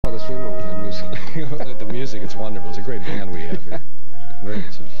funeral with that music. The music, it's wonderful. It's a great band we have here.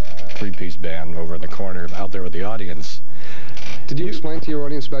 It's a three-piece band over in the corner, out there with the audience. Did you explain to your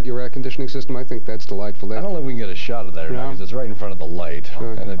audience about your air conditioning system? I think that's delightful. I don't know if we can get a shot of that or not, because it's right in front of the light.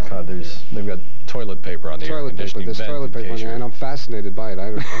 And they've got toilet paper on the air conditioning vent. There's toilet paper on there, and I'm fascinated by it. I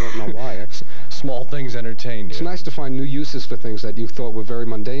don't know why. Small things entertain you. It's nice to find new uses for things that you thought were very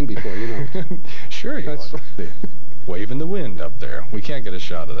mundane before, you know. Sure you are. Wave in the wind up there. We can't get a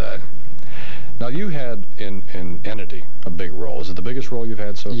shot of that. Now, you had in Entity a big role. Is it the biggest role you've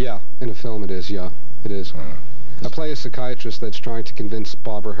had so far? Yeah, in a film it is, yeah. It is. I play a psychiatrist that's trying to convince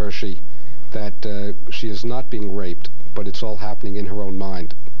Barbara Hershey that she is not being raped, but it's all happening in her own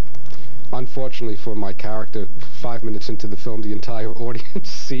mind. Unfortunately for my character, 5 minutes into the film, the entire audience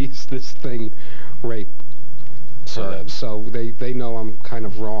sees this thing rape her. So they know I'm kind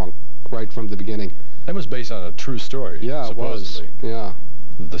of wrong right from the beginning. That was based on a true story, yeah, supposedly. It was. Yeah.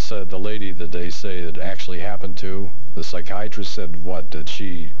 The lady that they say that actually happened to, the psychiatrist said what, that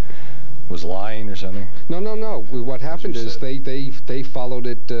she was lying or something? No. What happened is they followed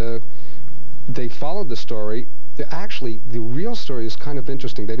it, they followed the story. Actually, the real story is kind of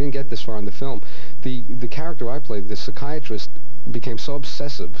interesting. They didn't get this far in the film. The character I played, the psychiatrist, became so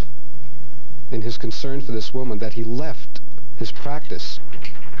obsessive in his concern for this woman that he left his practice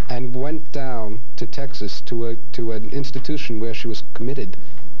and went down to Texas to an institution where she was committed,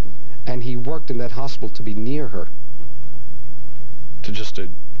 and he worked in that hospital to be near her. Just to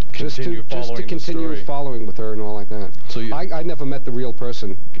continue following with her and all like that. So I never met the real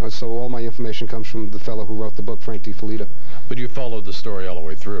person, so all my information comes from the fellow who wrote the book, Frank D. Felita. But you followed the story all the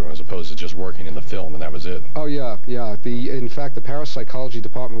way through, as opposed to just working in the film, and that was it. Oh, yeah. In fact, the parapsychology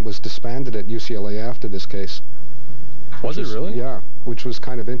department was disbanded at UCLA after this case. Was it really? Yeah, which was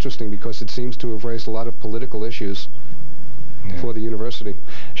kind of interesting because it seems to have raised a lot of political issues for the university.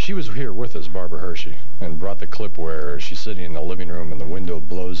 She was here with us, Barbara Hershey, and brought the clip where she's sitting in the living room and the window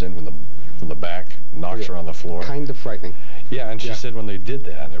blows in from the back, knocks her on the floor. Kind of frightening. Yeah, and she said when they did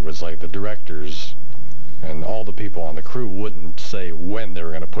that, it was like the directors and all the people on the crew wouldn't say when they were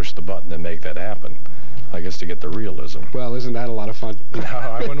going to push the button and make that happen. I guess to get the realism. Well, isn't that a lot of fun? No,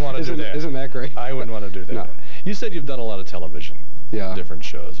 I wouldn't want to do that. Isn't that great? I wouldn't want to do that. No. You said you've done a lot of television. Yeah. Different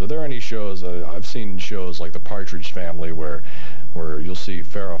shows. Are there any shows, I've seen shows like The Partridge Family where you'll see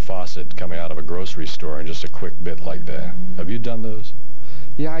Farrah Fawcett coming out of a grocery store and just a quick bit like that. Have you done those?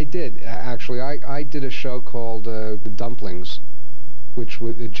 Yeah, I did, actually. I did a show called The Dumplings, which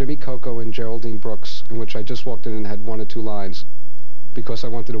was Jimmy Coco and Geraldine Brooks, in which I just walked in and had 1 or 2 lines because I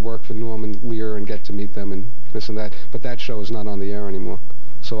wanted to work for Norman Lear and get to meet them and this and that. But that show is not on the air anymore,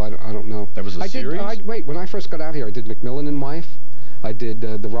 so I don't know. That was a series? Wait, when I first got out here, I did Macmillan and Wife. I did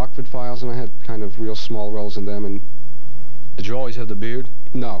The Rockford Files, and I had kind of real small roles in them. And did you always have the beard?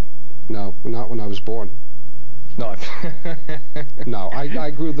 No, not when I was born. No. No, I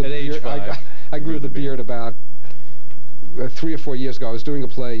grew the beard. I grew the beard about 3 or 4 years ago. I was doing a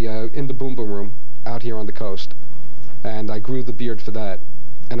play in the Boom Boom Room out here on the coast, and I grew the beard for that,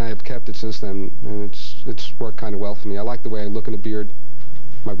 and I have kept it since then, and it's worked kind of well for me. I like the way I look in a beard.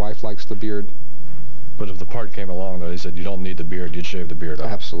 My wife likes the beard. But if the part came along, though, they said you don't need the beard, you'd shave the beard off.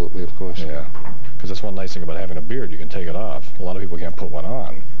 Absolutely, of course. Yeah, because that's one nice thing about having a beard. You can take it off. A lot of people can't put one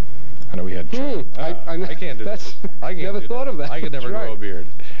on. I know we had... I can't do that. I never thought of that. I could never grow a beard.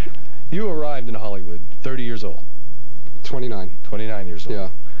 You arrived in Hollywood 30 years old. 29. 29 years old. Yeah.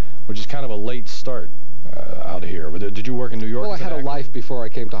 Which is kind of a late start out here. Did you work in New York? Well, I had a life before I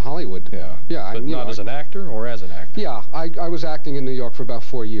came to Hollywood. Yeah. Yeah. But not as an actor or as an actor? Yeah, I was acting in New York for about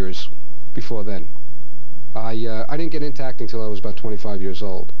 4 years before then. I didn't get into acting till I was about 25 years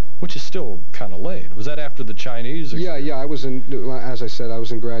old. Which is still kind of late. Was that after the Chinese? Yeah. I was in, as I said, I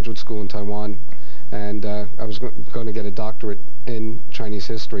was in graduate school in Taiwan, and I was going to get a doctorate in Chinese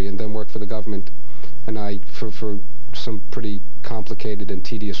history and then work for the government. And for some pretty complicated and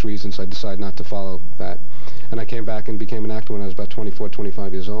tedious reasons, I decided not to follow that. And I came back and became an actor when I was about 24,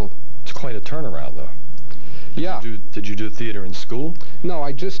 25 years old. It's quite a turnaround, though. Did you do theater in school? No,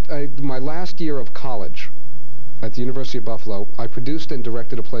 my last year of college at the University of Buffalo, I produced and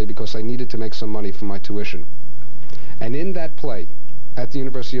directed a play because I needed to make some money for my tuition. And in that play, at the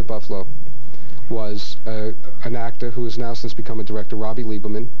University of Buffalo, was an actor who has now since become a director, Robbie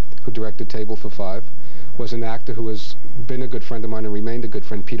Lieberman, who directed Table for Five, was an actor who has been a good friend of mine and remained a good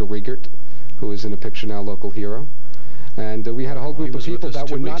friend, Peter Riegert, who is in a picture now, Local Hero. And we had a whole group of people that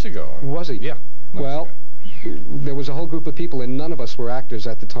were not... 2 weeks ago. Was he? Yeah. Well, there was a whole group of people, and none of us were actors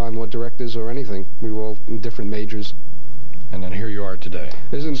at the time, or directors, or anything. We were all in different majors. And then here you are today.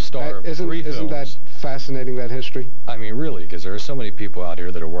 Isn't that fascinating, that history? I mean, really, because there are so many people out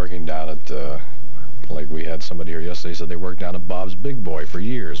here that are working down at, like we had somebody here yesterday said they worked down at Bob's Big Boy for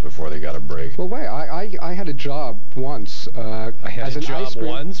years before they got a break. Well, wait, I had a job once. I had as a an job ice cream,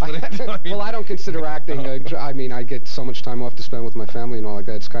 once? Well, I don't consider acting, I mean, I get so much time off to spend with my family and all like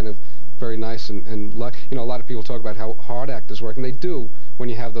that. It's kind of very nice and you know, a lot of people talk about how hard actors work, and they do when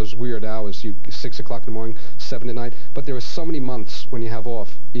you have those weird hours, 6 o'clock in the morning, 7 at night, but there are so many months when you have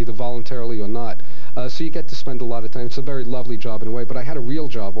off, either voluntarily or not, so you get to spend a lot of time. It's a very lovely job in a way, but I had a real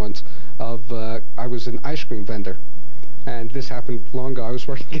job once of, I was an ice cream vendor, and this happened long ago. I was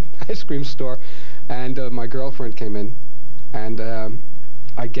working in an ice cream store, and my girlfriend came in, and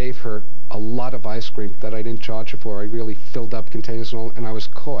I gave her a lot of ice cream that I didn't charge her for. I really filled up containers and all, and I was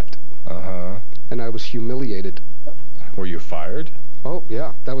caught. Uh-huh. And I was humiliated. Were you fired? Oh,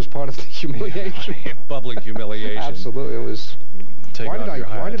 yeah. That was part of the humiliation. Public humiliation. Absolutely. It was... Why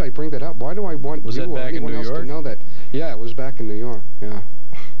did I bring that up? Why do I want you or anyone else to know that? Yeah, it was back in New York. Yeah.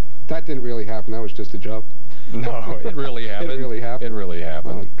 That didn't really happen. That was just a joke. No, it really happened. It really happened. It really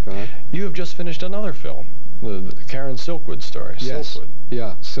happened. Oh, God. You have just finished another film, the Karen Silkwood story. Yes. Silkwood.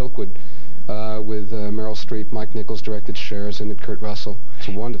 Yeah, Silkwood. With Meryl Streep, Mike Nichols directed, Cher's in it, Kurt Russell. It's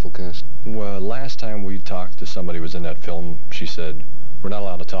a wonderful cast. Well, last time we talked to somebody who was in that film, she said, we're not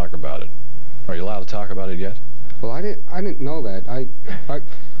allowed to talk about it. Are you allowed to talk about it yet? Well, I didn't know that.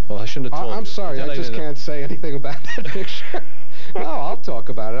 Well, I shouldn't have told you. I'm sorry, I just can't say anything about that picture. No, I'll talk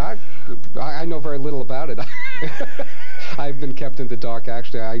about it. I know very little about it. I've been kept in the dark,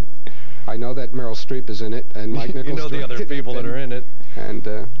 actually. I know that Meryl Streep is in it, and Mike Nichols. You know the other people that are in it.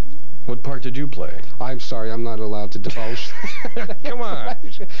 And, what part did you play? I'm sorry, I'm not allowed to divulge. Come on.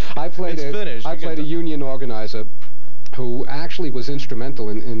 I played a union organizer who actually was instrumental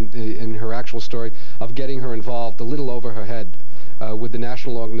in her actual story of getting her involved a little over her head with the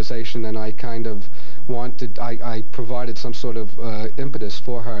national organization, and I kind of I provided some sort of impetus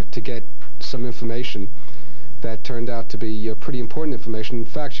for her to get some information that turned out to be pretty important information. In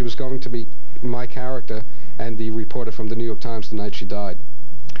fact, she was going to meet my character and the reporter from the New York Times the night she died.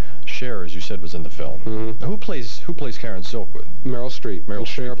 Cher, as you said, was in the film. Mm-hmm. Who plays Karen Silkwood? Meryl Streep. Meryl and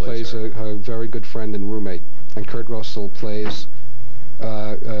Cher plays her very good friend and roommate, and Kurt Russell plays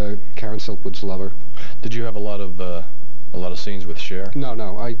Karen Silkwood's lover. Did you have a lot of scenes with Cher?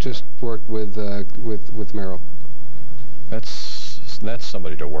 No. I just worked with Meryl. That's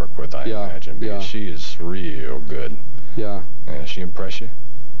somebody to work with, I imagine, because she is real good. Yeah. She impress you?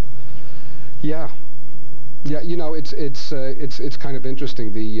 Yeah. Yeah, you know, it's kind of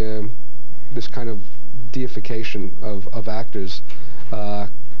interesting, this kind of deification of actors. I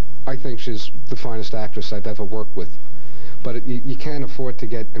think she's the finest actress I've ever worked with, but you can't afford to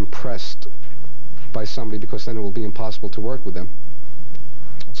get impressed by somebody, because then it will be impossible to work with them.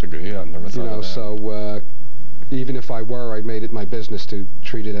 That's a good, I've never thought of that. So even if I were, I made it my business to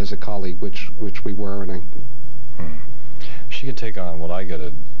treat it as a colleague, which we were, and She can take on what I get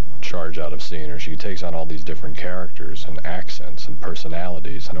a charge out of seeing her. She takes on all these different characters and accents and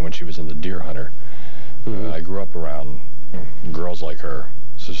personalities. I know when she was in The Deer Hunter, I grew up around girls like her,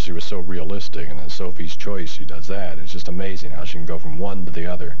 so she was so realistic. And then Sophie's Choice, she does that. It's just amazing how she can go from one to the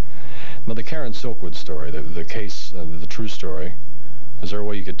other. Now, the Karen Silkwood story, the case, the true story, is there a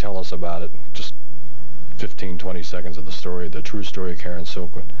way you could tell us about it? Just 15, 20 seconds of the story, the true story of Karen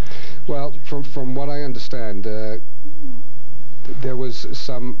Silkwood. Well, from what I understand, there was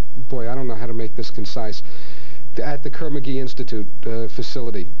some, boy, I don't know how to make this concise. At the Kerr-McGee Institute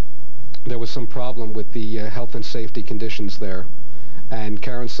facility, there was some problem with the health and safety conditions there, and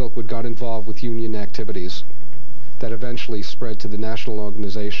Karen Silkwood got involved with union activities that eventually spread to the national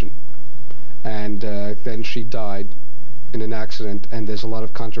organization. And then she died in an accident, and there's a lot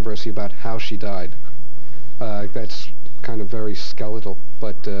of controversy about how she died. That's kind of very skeletal,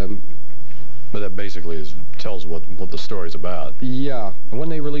 but that basically tells what the story's about. Yeah. And when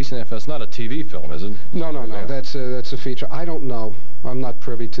they release an it's not a TV film, is it? No. Yeah. That's a feature. I don't know. I'm not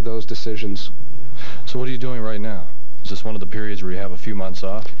privy to those decisions. So what are you doing right now? Is this one of the periods where you have a few months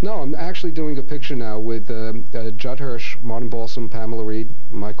off? No, I'm actually doing a picture now with Judd Hirsch, Martin Balsam, Pamela Reed,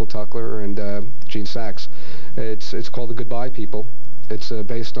 Michael Tuckler, and Gene Sachs. It's called The Goodbye People. It's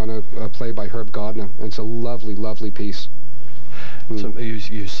based on a play by Herb Gardner. And it's a lovely, lovely piece. So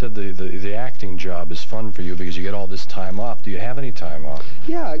you said the acting job is fun for you because you get all this time off. Do you have any time off?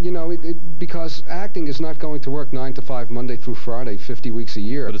 Yeah, you know, because acting is not going to work 9 to 5, Monday through Friday, 50 weeks a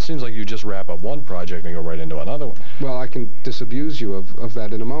year. But it seems like you just wrap up one project and go right into another one. Well, I can disabuse you of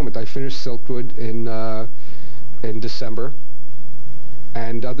that in a moment. I finished Silkwood in December,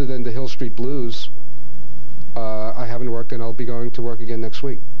 and other than the Hill Street Blues, I haven't worked, and I'll be going to work again next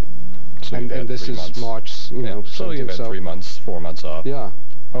week. So and you've had this 3 is months. March, you know. So you've had 3 months, 4 months off. Yeah.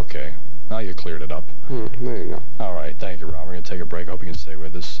 Okay. Now you cleared it up. There you go. All right. Thank you, Ron. We're going to take a break. Hope you can stay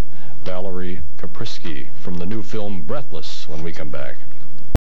with us. Valerie Kaprisky from the new film Breathless when we come back.